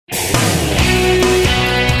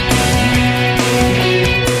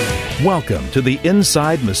Welcome to the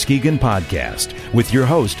Inside Muskegon podcast with your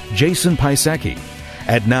host, Jason Pisecki.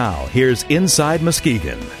 And now, here's Inside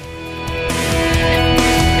Muskegon.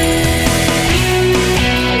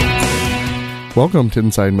 Welcome to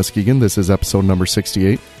Inside Muskegon. This is episode number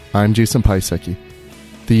 68. I'm Jason Pisecki.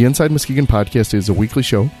 The Inside Muskegon podcast is a weekly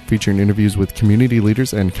show featuring interviews with community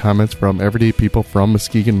leaders and comments from everyday people from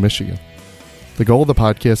Muskegon, Michigan. The goal of the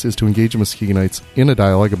podcast is to engage Muskegonites in a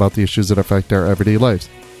dialogue about the issues that affect our everyday lives.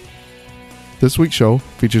 This week's show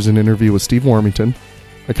features an interview with Steve Warmington,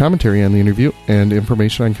 a commentary on the interview, and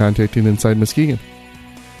information on contacting Inside Muskegon.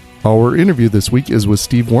 Our interview this week is with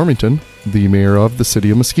Steve Warmington, the mayor of the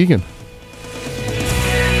city of Muskegon.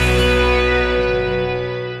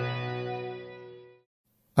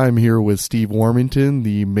 I'm here with Steve Warmington,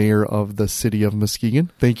 the mayor of the city of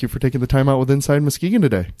Muskegon. Thank you for taking the time out with Inside Muskegon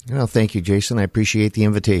today. Well, thank you, Jason. I appreciate the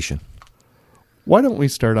invitation. Why don't we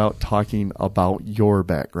start out talking about your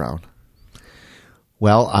background?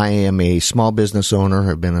 Well, I am a small business owner.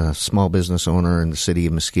 I've been a small business owner in the city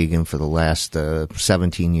of Muskegon for the last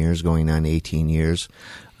 17 years, going on 18 years.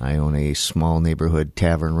 I own a small neighborhood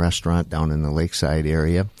tavern restaurant down in the Lakeside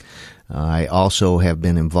area. I also have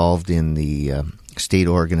been involved in the state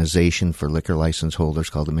organization for liquor license holders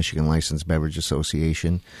called the Michigan Licensed Beverage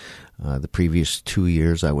Association. The previous 2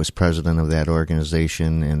 years, I was president of that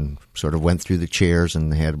organization and sort of went through the chairs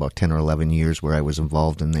and had about 10 or 11 years where I was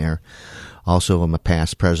involved in there. Also, I'm a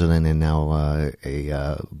past president and now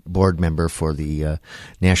a board member for the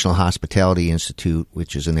National Hospitality Institute,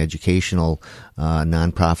 which is an educational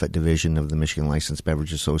nonprofit division of the Michigan Licensed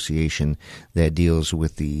Beverage Association that deals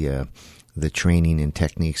with the training and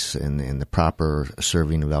techniques and the proper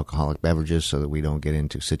serving of alcoholic beverages so that we don't get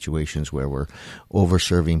into situations where we're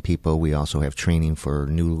over-serving people. We also have training for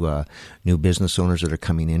new business owners that are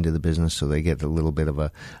coming into the business so they get a little bit of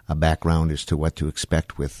a background as to what to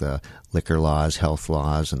expect with liquor laws, health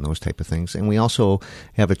laws, and those type of things. And we also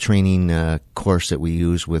have a training course that we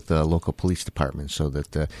use with local police departments so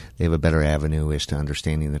that they have a better avenue as to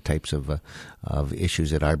understanding the types of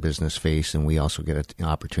issues that our business face, and we also get an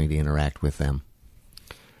opportunity to interact with them.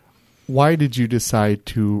 Why did you decide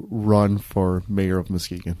to run for mayor of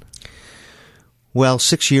Muskegon? Well,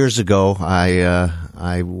 6 years ago,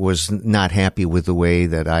 I was not happy with the way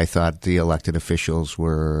that I thought the elected officials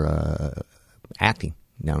were acting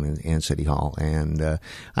down in City Hall. And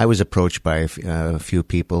I was approached by a few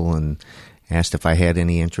people and asked if I had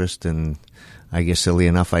any interest, and I guess silly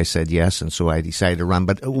enough, I said yes, and so I decided to run.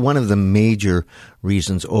 But one of the major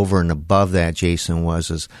reasons over and above that, Jason,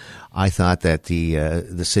 was I thought that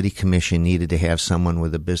the city commission needed to have someone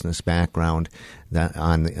with a business background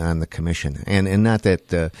on the commission, and not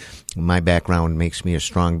that my background makes me a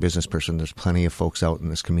strong business person. There's plenty of folks out in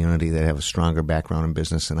this community that have a stronger background in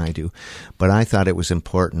business than I do, but I thought it was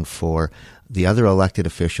important for the other elected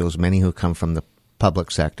officials, many who come from the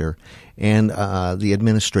public sector, and the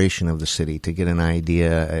administration of the city to get an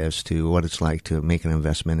idea as to what it's like to make an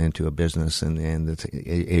investment into a business. And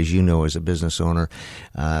as you know, as a business owner,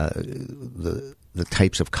 the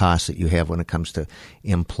types of costs that you have when it comes to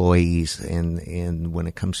employees and when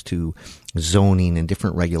it comes to zoning and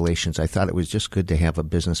different regulations, I thought it was just good to have a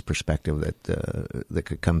business perspective that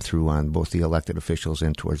could come through on both the elected officials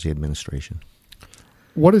and towards the administration.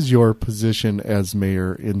 What does your position as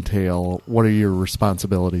mayor entail? What are your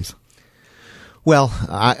responsibilities? Well,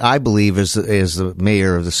 I believe as the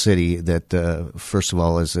mayor of the city that first of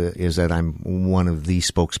all is that I'm one of the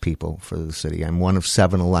spokespeople for the city. I'm one of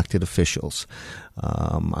 7 elected officials,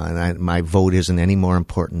 and my vote isn't any more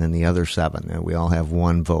important than the other 7. We all have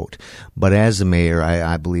one vote. But as the mayor,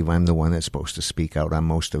 I believe I'm the one that's supposed to speak out on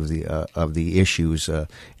most of the issues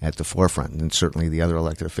at the forefront, and certainly the other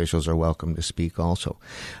elected officials are welcome to speak also.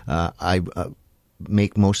 I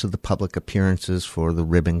make most of the public appearances for the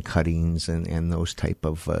ribbon cuttings and those type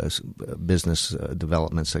of business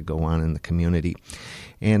developments that go on in the community.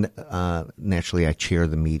 And naturally, I chair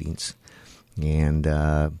the meetings. And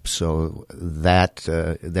so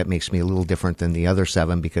that makes me a little different than the other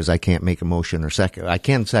 7 because I can't make a motion or second. I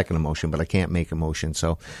can second a motion, but I can't make a motion.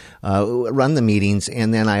 So run the meetings,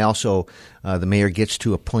 and then I also the mayor gets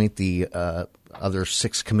to appoint the other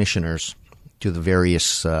 6 commissioners to the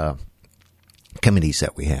various committees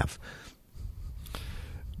that we have.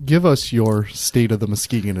 Give us your State of the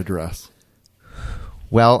Muskegon address.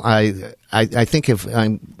 Well, I think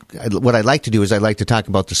what I'd like to do is I'd like to talk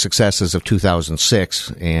about the successes of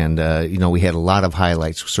 2006, and we had a lot of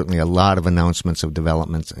highlights, certainly a lot of announcements of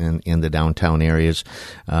developments in the downtown areas.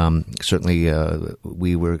 Certainly,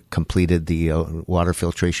 we completed the water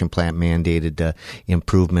filtration plant mandated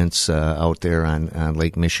improvements out there on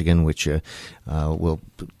Lake Michigan, which will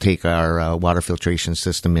take our water filtration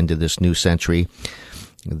system into this new century.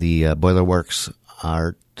 The Boiler Works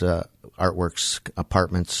Artworks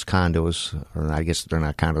apartments, condos, or I guess they're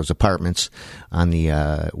not condos, apartments on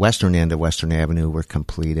the western end of Western Avenue were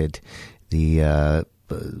completed. The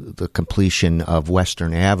completion of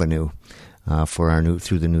Western Avenue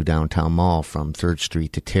through the new downtown mall from 3rd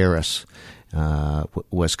Street to Terrace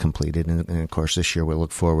was completed, and of course this year we'll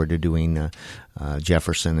look forward to doing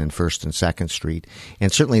Jefferson and 1st and 2nd Street,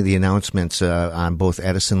 and certainly the announcements on both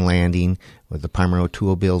Edison Landing with the Palmer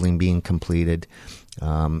O'Toole building being completed.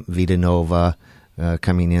 Vita Nova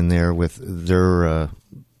coming in there with their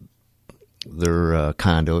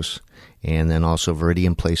condos, and then also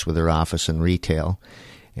Viridian Place with their office and retail.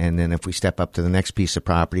 And then if we step up to the next piece of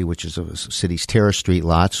property, which is the city's Terrace Street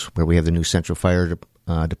lots, where we have the new Central Fire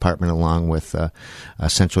Department along with a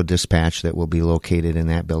Central Dispatch that will be located in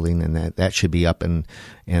that building, and that should be up and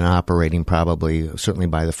operating certainly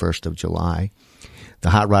by the 1st of July. The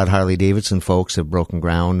Hot Rod Harley Davidson folks have broken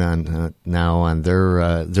ground on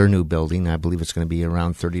their new building. I believe it's going to be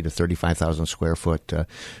around 30 to 35,000 square foot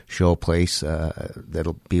show place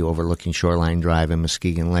that'll be overlooking Shoreline Drive and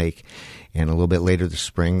Muskegon Lake. And a little bit later this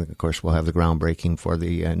spring, of course, we'll have the groundbreaking for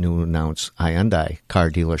the new announced Hyundai car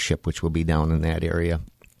dealership, which will be down in that area.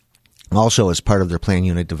 Also, as part of their plan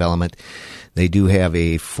unit development, they do have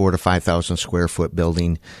a 4,000 to 5,000 square foot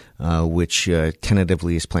building, which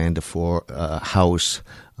tentatively is planned to house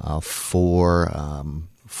 4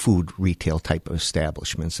 food retail type of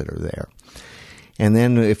establishments that are there. And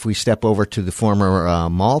then if we step over to the former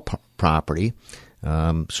mall property,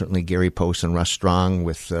 certainly Gary Post and Russ Strong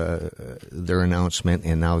with their announcement,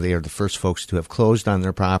 and now they are the first folks to have closed on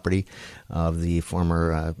their property of the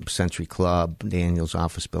former Century Club, Daniels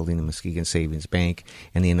Office Building, and Muskegon Savings Bank,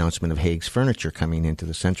 and the announcement of Hague's Furniture coming into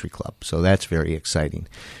the Century Club. So that's very exciting.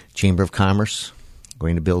 Chamber of Commerce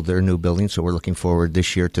going to build their new building, so we're looking forward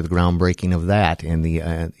this year to the groundbreaking of that and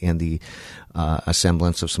the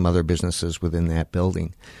assemblance of some other businesses within that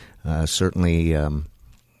building. Certainly.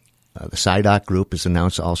 The SIDOC Group has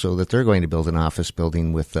announced also that they're going to build an office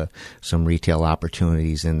building with some retail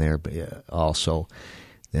opportunities in there also.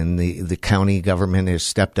 Then the county government has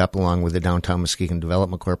stepped up along with the Downtown Muskegon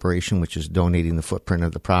Development Corporation, which is donating the footprint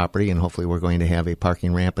of the property, and hopefully we're going to have a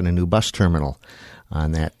parking ramp and a new bus terminal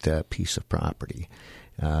on that piece of property.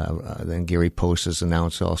 Then Gary Post has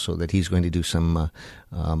announced also that he's going to do some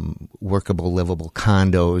workable, livable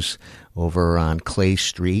condos over on Clay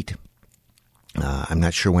Street. I'm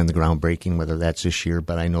not sure when the groundbreaking, whether that's this year,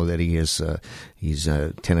 but I know that he's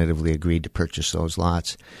tentatively agreed to purchase those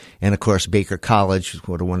lots. And, of course, Baker College,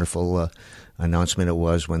 what a wonderful announcement it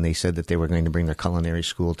was when they said that they were going to bring their culinary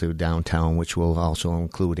school to downtown, which will also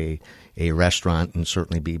include a restaurant and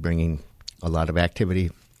certainly be bringing a lot of activity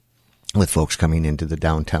with folks coming into the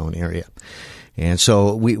downtown area. And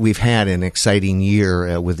so we've had an exciting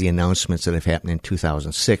year with the announcements that have happened in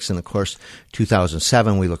 2006. And, of course,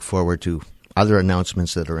 2007, we look forward to other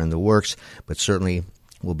announcements that are in the works, but certainly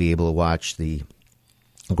we'll be able to watch the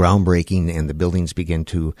groundbreaking and the buildings begin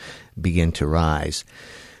to rise.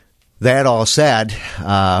 That all said,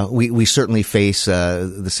 we certainly face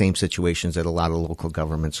the same situations that a lot of local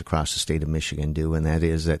governments across the state of Michigan do, and that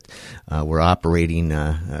is that we're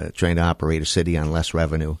trying to operate a city on less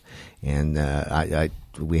revenue, and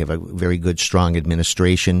we have a very good, strong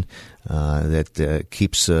administration that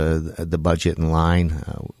keeps the budget in line.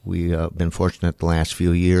 We've been fortunate the last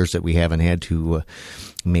few years that we haven't had to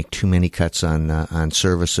make too many cuts on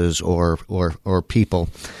services or people.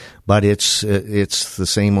 But it's the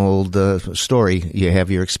same old story. You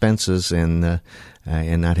have your expenses and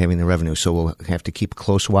not having the revenue. So we'll have to keep a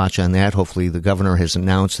close watch on that. Hopefully the governor has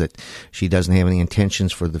announced that she doesn't have any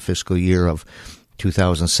intentions for the fiscal year of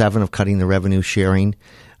 2007 of cutting the revenue sharing,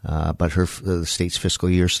 but the state's fiscal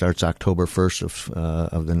year starts October 1st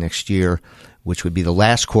of the next year, which would be the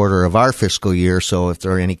last quarter of our fiscal year. So if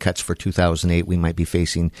there are any cuts for 2008, we might be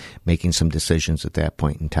making some decisions at that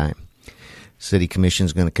point in time. City Commission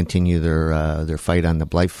is going to continue their fight on the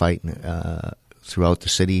blight fight throughout the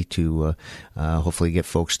city to hopefully get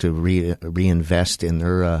folks to reinvest in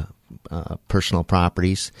their personal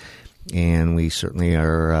properties. And we certainly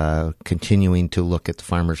are continuing to look at the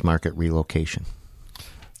farmers market relocation.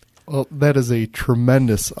 Well, that is a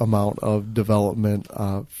tremendous amount of development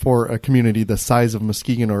for a community the size of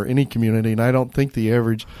Muskegon or any community, and I don't think the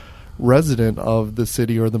average resident of the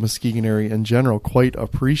city or the Muskegon area in general quite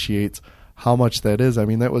appreciates how much that is. I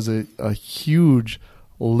mean, that was a huge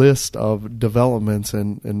list of developments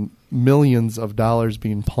and millions of dollars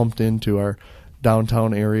being pumped into our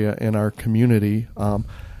downtown area and our community.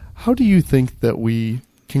 How do you think that we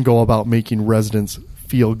can go about making residents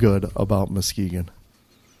feel good about Muskegon?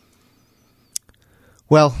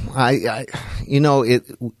 Well,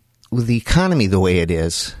 with the economy the way it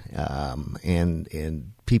is,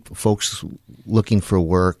 and folks looking for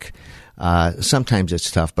work, sometimes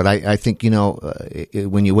it's tough. But I think,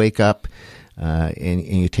 when you wake up and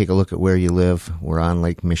you take a look at where you live, we're on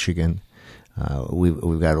Lake Michigan.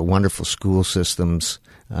 We've got wonderful school systems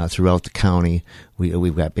throughout the county.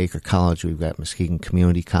 We've got Baker College. We've got Muskegon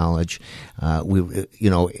Community College.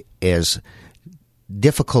 As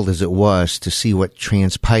difficult as it was to see what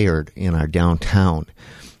transpired in our downtown,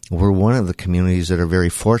 we're one of the communities that are very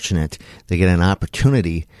fortunate. They get an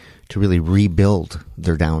opportunity to really rebuild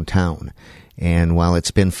their downtown. And while it's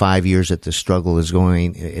been 5 years that the struggle has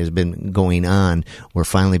been going on, we're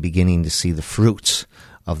finally beginning to see the fruits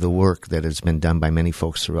of the work that has been done by many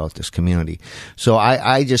folks throughout this community. So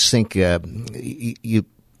I just think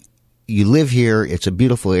you live here. It's a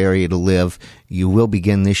beautiful area to live. You will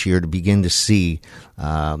begin this year to see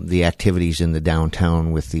the activities in the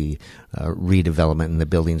downtown with the redevelopment and the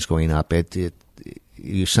buildings going up.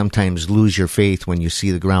 You sometimes lose your faith when you see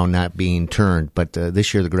the ground not being turned, but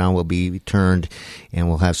this year the ground will be turned, and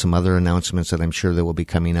we'll have some other announcements that I'm sure that will be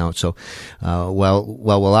coming out. So while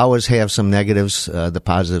we'll always have some negatives, the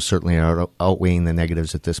positives certainly are outweighing the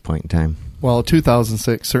negatives at this point in time. Well,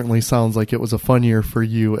 2006 certainly sounds like it was a fun year for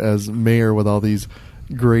you as mayor with all these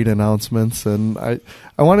great announcements. And I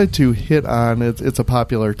wanted to hit on, it's a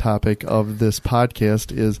popular topic of this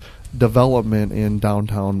podcast, is development in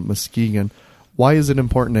downtown Muskegon. Why is it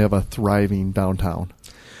important to have a thriving downtown?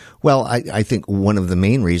 Well, I think one of the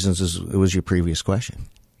main reasons was your previous question.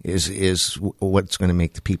 Is what's going to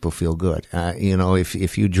make the people feel good.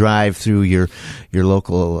 If you drive through your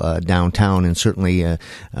local downtown, and certainly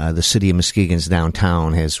the city of Muskegon's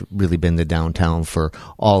downtown has really been the downtown for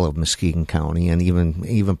all of Muskegon County, and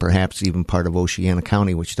even perhaps even part of Oceana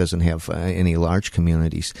County, which doesn't have any large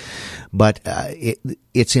communities. But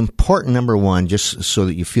it's important, number one, just so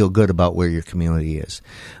that you feel good about where your community is.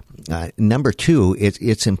 Number two,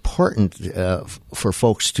 it's important for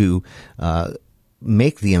folks to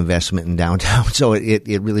make the investment in downtown, so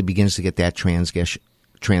it really begins to get that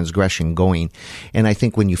transgression going. And I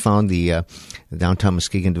think when you found the Downtown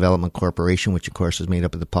Muskegon Development Corporation, which of course is made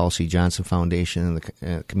up of the Paul C. Johnson Foundation and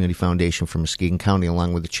the Community Foundation for Muskegon County,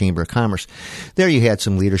 along with the Chamber of Commerce, there you had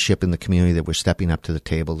some leadership in the community that were stepping up to the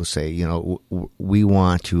table to say, we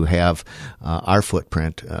want to have our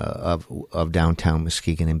footprint of downtown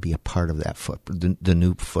Muskegon and be a part of that the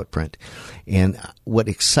new footprint. And what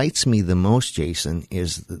excites me the most, Jason,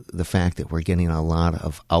 is the fact that we're getting a lot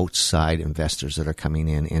of outside investors that are coming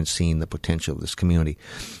in and seeing the potential of this community.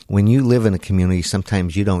 When you live in a community,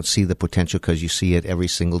 sometimes you don't see the potential because you see it every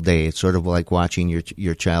single day. It's sort of like watching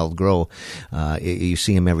your child grow. You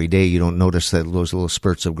see him every day. You don't notice those little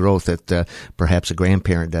spurts of growth that perhaps a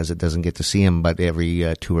grandparent does. It doesn't get to see him but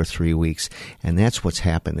every 2 or 3 weeks. And that's what's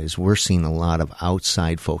happened, is we're seeing a lot of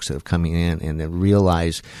outside folks that have come in and that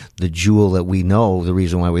realize the jewel that we know, the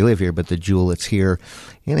reason why we live here, but the jewel that's here.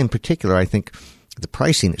 And in particular, I think the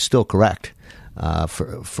pricing is still correct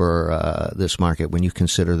for this market. When you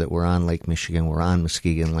consider that we're on Lake Michigan, we're on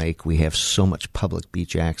Muskegon Lake, we have so much public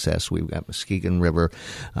beach access. We've got Muskegon River,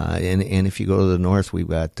 and if you go to the north, we've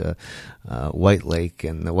got White Lake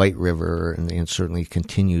and the White River, and certainly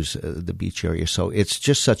continues the beach area. So it's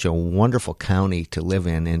just such a wonderful county to live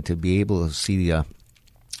in, and to be able to see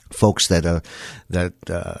folks that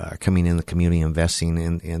are coming in the community, investing,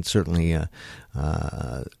 and certainly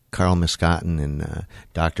Carl Muscotton and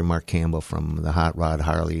Dr. Mark Campbell from the Hot Rod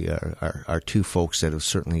Harley are two folks that have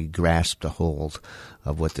certainly grasped a hold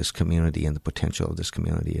of what this community and the potential of this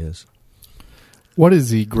community is. What is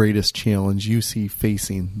the greatest challenge you see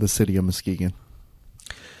facing the city of Muskegon?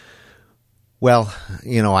 Well,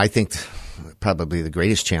 I think probably the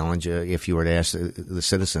greatest challenge, if you were to ask the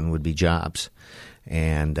citizen, would be jobs.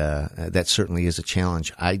 And that certainly is a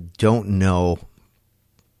challenge. I don't know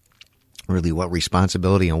really what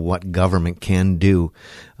responsibility and what government can do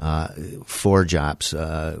for jobs.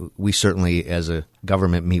 We certainly, as a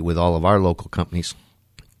government, meet with all of our local companies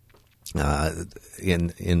in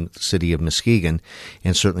the city of Muskegon,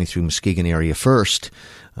 and certainly through Muskegon Area First.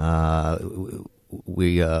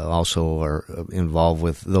 we also are involved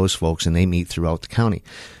with those folks, and they meet throughout the county.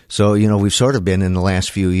 So, we've sort of been in the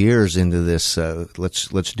last few years into this,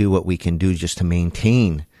 let's do what we can do just to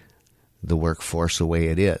maintain the workforce the way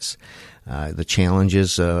it is. The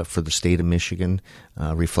challenges for the state of Michigan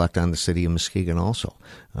reflect on the city of Muskegon also,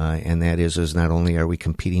 and that is not only are we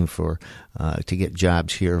competing for to get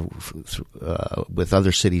jobs here with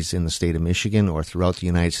other cities in the state of Michigan or throughout the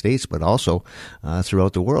United States, but also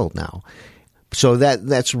throughout the world now. So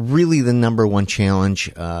that's really the number one challenge.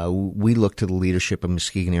 We look to the leadership of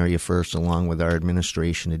Muskegon Area First, along with our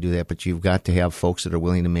administration, to do that. But you've got to have folks that are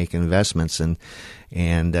willing to make investments, and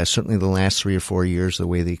certainly the last 3 or 4 years, the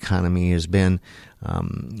way the economy has been,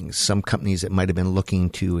 some companies that might have been looking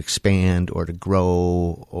to expand or to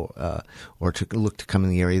grow or to look to come in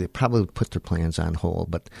the area, they probably put their plans on hold.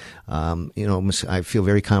 But I feel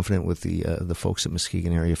very confident with the folks at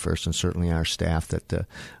Muskegon Area First, and certainly our staff, that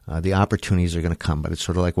the opportunities are going to come. But it's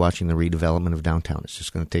sort of like watching the redevelopment of downtown. It's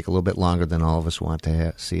just going to take a little bit longer than all of us want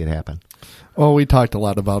to see it happen. Well, we talked a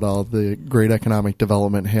lot about all the great economic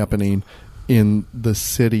development happening in the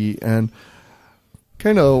city, and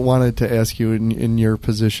kind of wanted to ask you, in your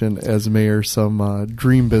position as mayor, some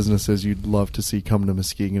dream businesses you'd love to see come to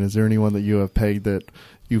Muskegon. Is there anyone that you have pegged that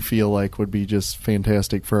you feel like would be just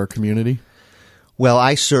fantastic for our community? Well,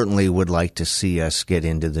 I certainly would like to see us get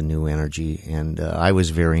into the new energy, and I was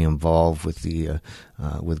very involved with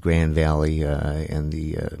with Grand Valley and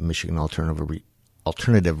the Michigan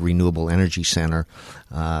Alternative Renewable Energy Center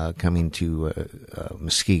coming to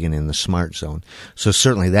Muskegon in the Smart Zone. So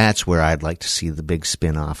certainly that's where I'd like to see the big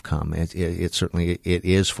spin-off come. It certainly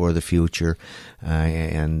is for the future,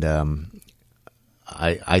 and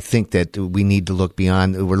I think that we need to look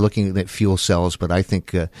beyond. We're looking at fuel cells, but I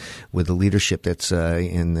think with the leadership that's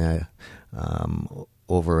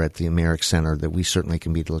over at the Americ Center, that we certainly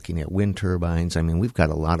can be looking at wind turbines. I mean, we've got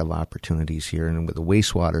a lot of opportunities here, and with the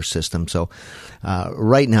wastewater system. So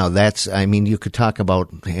right now, you could talk about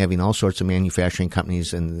having all sorts of manufacturing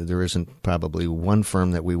companies, and there isn't probably one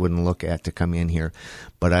firm that we wouldn't look at to come in here.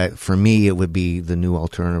 But for me, it would be the new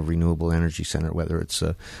Alternative Renewable Energy Center, whether it's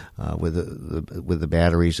with the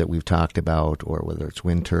batteries that we've talked about, or whether it's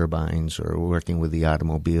wind turbines, or working with the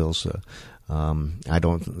automobiles. I'm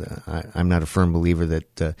not a firm believer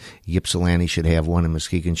that Ypsilanti should have one and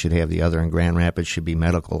Muskegon should have the other, and Grand Rapids should be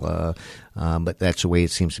medical. But that's the way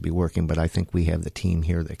it seems to be working. But I think we have the team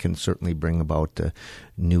here that can certainly bring about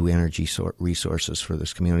new energy resources for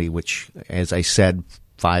this community, which, as I said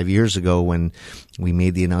 5 years ago when we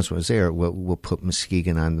made the announcement was there, we'll put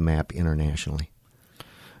Muskegon on the map internationally.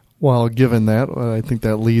 Well, given that, I think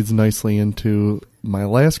that leads nicely into my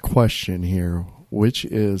last question here, which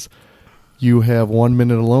is, you have 1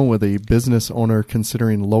 minute alone with a business owner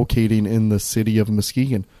considering locating in the city of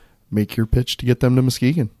Muskegon. Make your pitch to get them to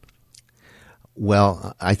Muskegon.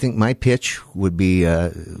 Well, I think my pitch would be,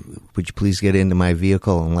 would you please get into my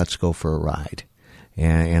vehicle and let's go for a ride?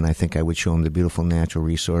 And I think I would show them the beautiful natural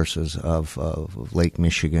resources of Lake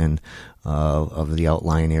Michigan, of the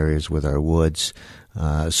outlying areas with our woods,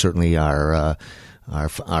 certainly our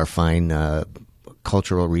fine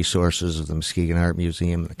cultural resources of the Muskegon Art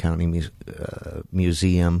Museum, the County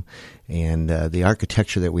Museum, and the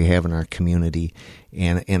architecture that we have in our community.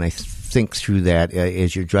 And I think through that,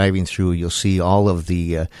 as you're driving through, you'll see all of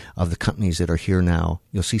the companies that are here now.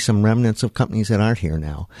 You'll see some remnants of companies that aren't here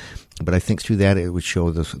now. But I think through that, it would show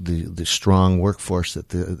the strong workforce that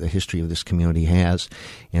the history of this community has.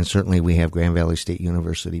 And certainly we have Grand Valley State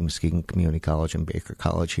University, Muskegon Community College, and Baker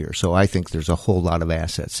College here. So I think there's a whole lot of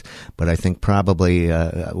assets. But I think probably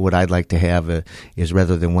what I'd like to have is,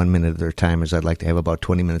 rather than 1 minute of their time, is I'd like to have about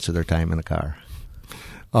 20 minutes of their time in a car.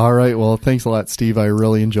 All right. Well, thanks a lot, Steve. I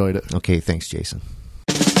really enjoyed it. Okay. Thanks, Jason.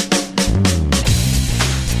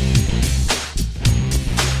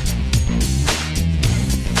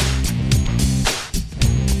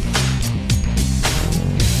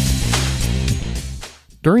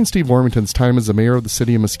 During Steve Warmington's time as the mayor of the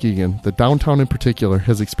city of Muskegon, the downtown in particular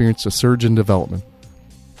has experienced a surge in development.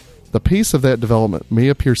 The pace of that development may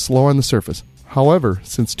appear slow on the surface. However,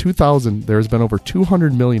 since 2000, there has been over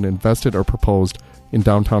 $200 million invested or proposed in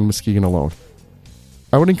downtown Muskegon alone.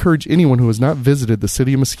 I would encourage anyone who has not visited the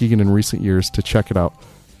city of Muskegon in recent years to check it out.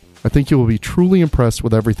 I think you will be truly impressed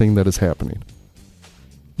with everything that is happening.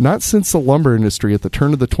 Not since the lumber industry at the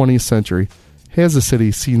turn of the 20th century has the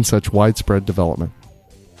city seen such widespread development.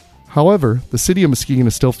 However, the city of Muskegon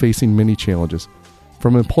is still facing many challenges.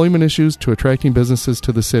 From employment issues to attracting businesses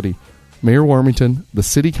to the city, Mayor Warmington, the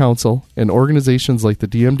City Council, and organizations like the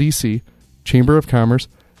DMDC, Chamber of Commerce,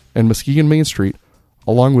 and Muskegon Main Street,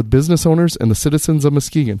 along with business owners and the citizens of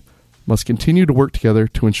Muskegon, must continue to work together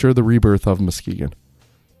to ensure the rebirth of Muskegon.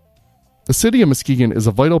 The city of Muskegon is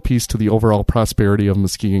a vital piece to the overall prosperity of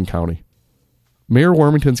Muskegon County. Mayor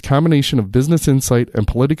Warmington's combination of business insight and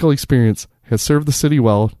political experience has served the city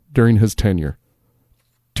well during his tenure.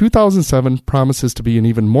 2007 promises to be an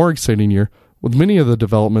even more exciting year, with many of the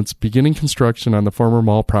developments beginning construction on the former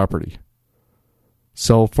mall property.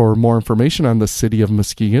 So for more information on the city of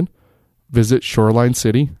Muskegon, visit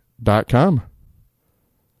shorelinecity.com.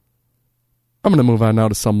 I'm going to move on now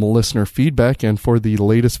to some listener feedback, and for the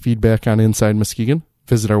latest feedback on Inside Muskegon,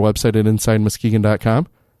 visit our website at insidemuskegon.com.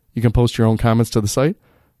 You can post your own comments to the site,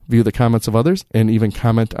 view the comments of others, and even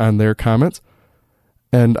comment on their comments.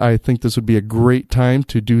 And I think this would be a great time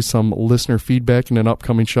to do some listener feedback in an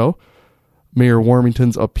upcoming show. Mayor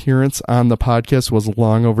Warmington's appearance on the podcast was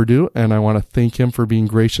long overdue, and I want to thank him for being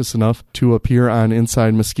gracious enough to appear on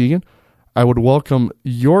Inside Muskegon. I would welcome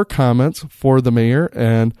your comments for the mayor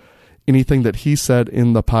and anything that he said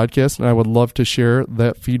in the podcast, and I would love to share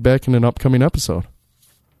that feedback in an upcoming episode.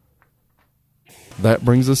 That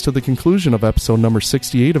brings us to the conclusion of episode number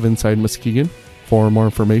 68 of Inside Muskegon. For more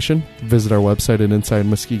information, visit our website at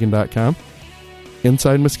insidemuskegon.com.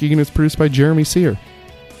 Inside Muskegon is produced by Jeremy Sear.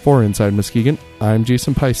 For Inside Muskegon, I'm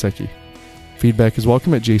Jason Pisecki. Feedback is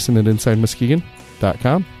welcome at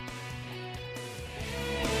jason@insidemuskegon.com.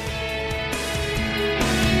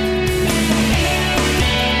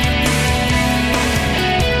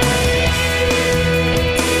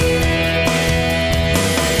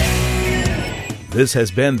 This has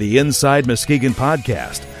been the Inside Muskegon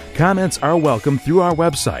podcast. Comments are welcome through our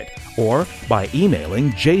website or by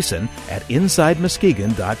emailing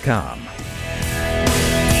jason@insidemuskegon.com.